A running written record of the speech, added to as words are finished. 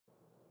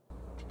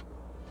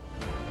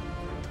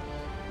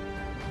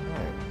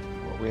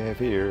we have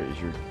here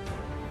is your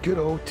good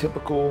old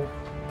typical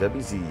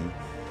WZ-120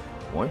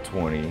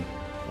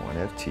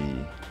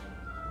 1FT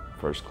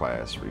first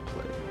class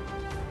replay.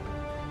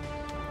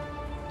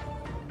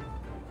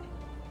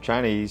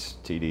 Chinese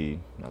TD,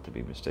 not to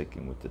be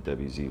mistaken with the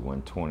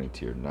WZ-120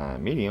 Tier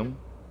 9 medium.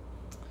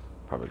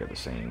 Probably got the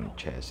same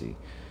chassis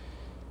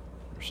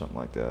or something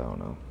like that, I don't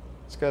know.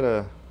 It's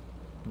got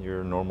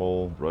your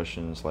normal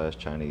Russian /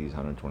 Chinese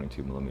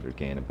 122mm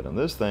cannon, but on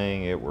this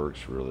thing it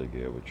works really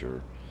good with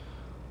your,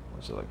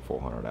 what's it, like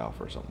 400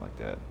 alpha or something like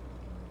that.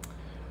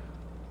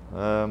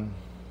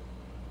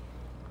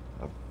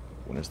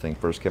 When this thing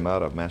first came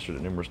out, I've mastered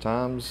it numerous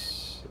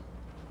times,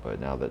 but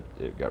now that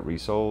it got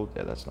resold,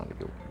 yeah, that's not a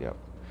good one. Yep.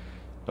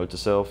 Note to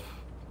self,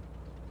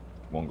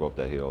 won't go up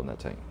that hill in that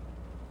tank.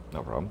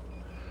 No problem.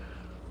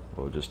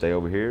 We'll just stay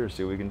over here and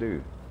see what we can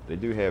do. They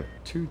do have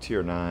two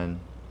Tier 9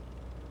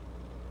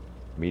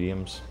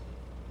 mediums,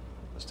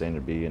 a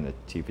standard B and a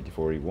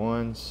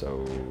T-54E1,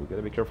 so we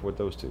gotta be careful with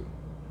those two.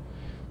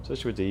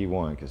 Especially with the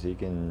E1, because he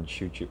can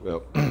shoot you,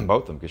 well,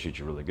 both of them can shoot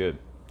you really good.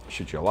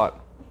 Shoot you a lot.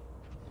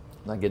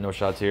 Not getting no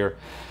shots here.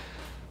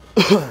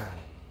 So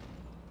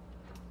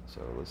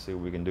let's see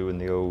what we can do in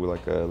the old,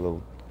 like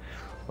a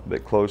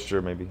bit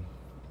closer, maybe.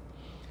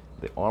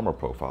 The armor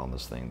profile on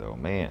this thing, though,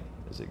 man,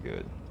 is it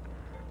good.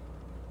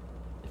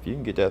 If you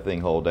can get that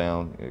thing hull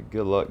down,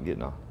 good luck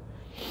getting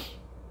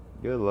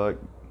good luck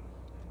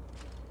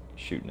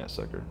shooting that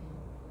sucker.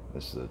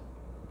 This is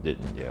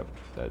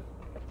that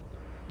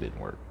didn't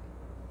work.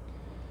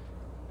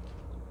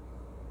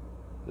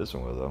 This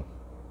one will, though.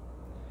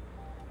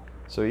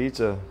 So he eats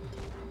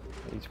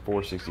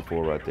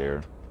 464 right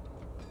there.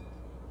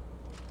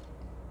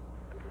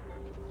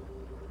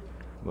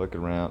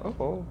 Looking around.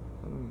 Oh,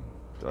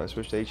 did I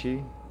switch to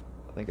HE?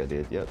 I think I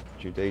did. Yep.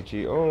 Shoot to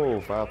HE.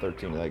 Oh,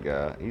 513 to that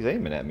guy. He's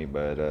aiming at me,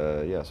 but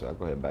yeah. So I'll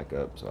go ahead and back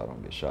up so I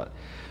don't get shot.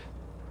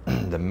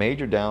 The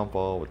major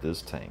downfall with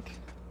this tank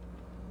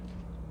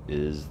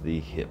is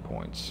the hit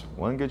points.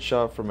 One good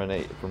shot from a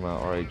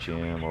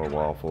RHM or a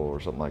Waffle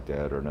or something like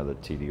that, or another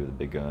TD with a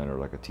big gun, or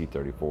like a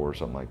T-34 or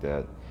something like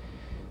that,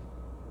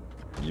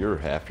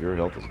 half your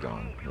health is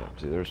gone. Yep.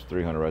 See, there's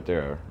 300 right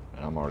there,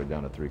 and I'm already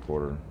down to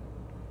 3/4.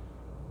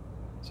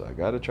 So I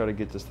got to try to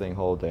get this thing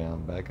hull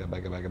down. Back up,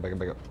 back up, back up, back up,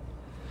 back up.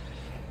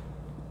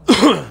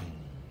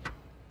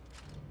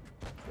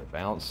 The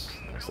bounce.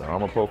 That's the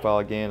armor profile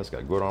again. It's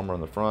got good armor on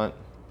the front.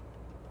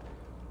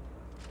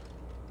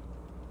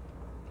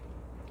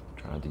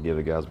 Trying to give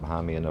the guys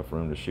behind me enough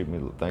room to shoot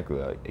me.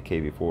 Thankfully, a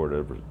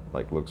KV-4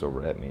 like looks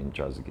over at me and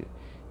tries to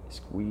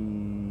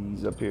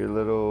squeeze up here a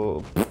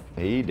little.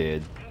 He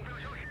did.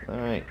 All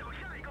right,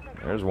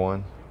 there's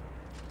one.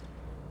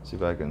 See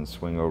if I can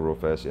swing over real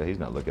fast. Yeah, he's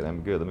not looking at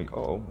me good.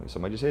 Oh,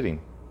 somebody just hit him.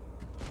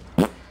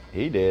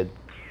 He did.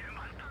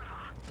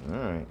 All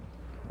right,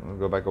 we'll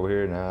go back over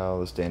here now.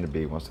 The standard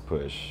B wants to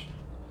push.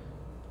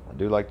 I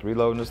do like to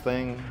reload this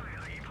thing.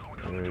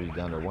 He's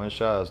down to one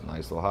shot. It's a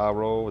nice little high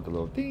roll with the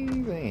little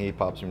ding thing. He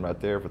pops him right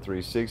there for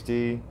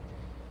 360.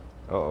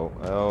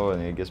 Oh,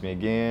 and he gets me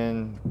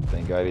again.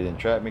 Thank God he didn't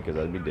trap me, because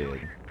I'd be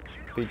dead.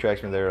 If he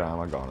tracks me there,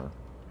 I'm a goner,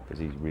 because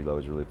he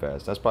reloads really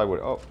fast. That's probably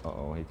what.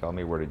 He called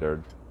me wordy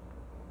dirt.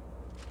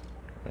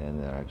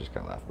 And I just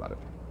kind of laugh about it.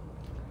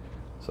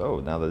 So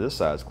now that this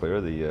side's clear,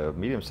 the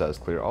medium side's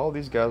clear, all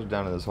these guys are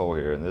down in this hole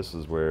here, and this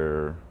is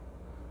where,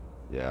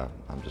 yeah,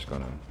 I'm just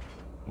gonna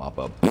mop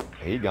up.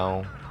 He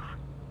gone.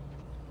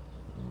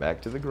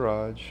 Back to the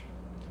garage.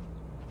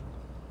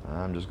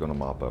 I'm just gonna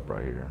mop up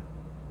right here.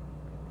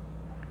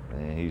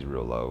 And he's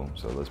real low,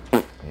 so let's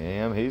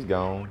him. He's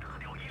gone.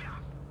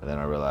 And then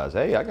I realized,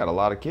 hey, I got a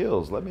lot of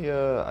kills. Let me.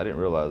 I didn't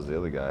realize the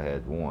other guy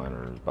had one,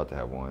 or was about to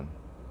have one.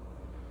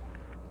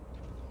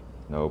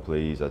 No,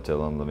 please, I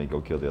tell him, let me go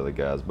kill the other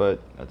guys.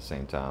 But at the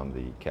same time,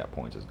 the cap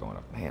points is going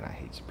up. Man, I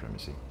hate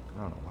Supremacy.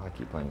 I don't know why I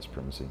keep playing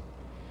Supremacy.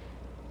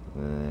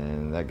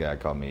 And that guy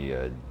called me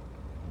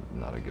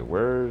not a good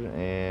word.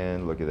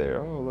 And looky there.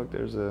 Oh, look,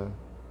 there's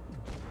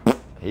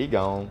he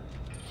gone.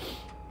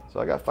 So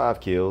I got 5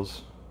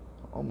 kills,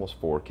 almost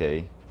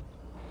 4K.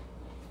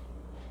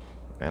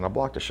 And I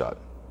blocked a shot,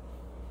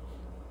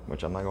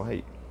 which I'm not going to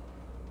hate.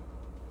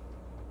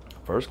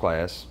 First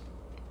class.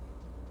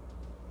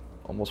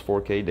 Almost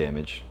 4K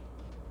damage,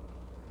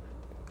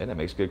 and that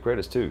makes good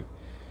credits too.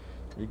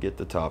 You get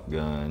the Top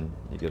Gun,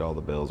 you get all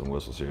the bells and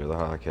whistles here, the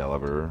high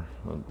caliber,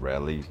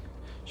 Radley.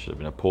 Should have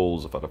been a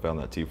pulls if I'd have found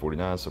that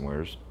T-49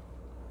 somewheres.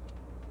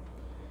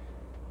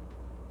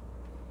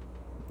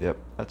 Yep,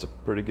 that's a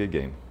pretty good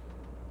game.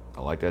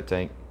 I like that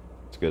tank.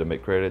 It's good to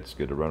make credits,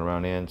 good to run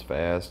around in, it's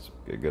fast,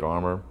 good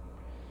armor.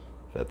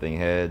 If that thing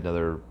had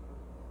another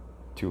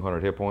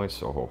 200 hit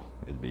points, oh,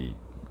 it'd be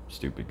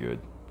stupid good.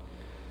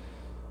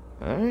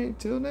 All right,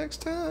 till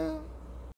next time.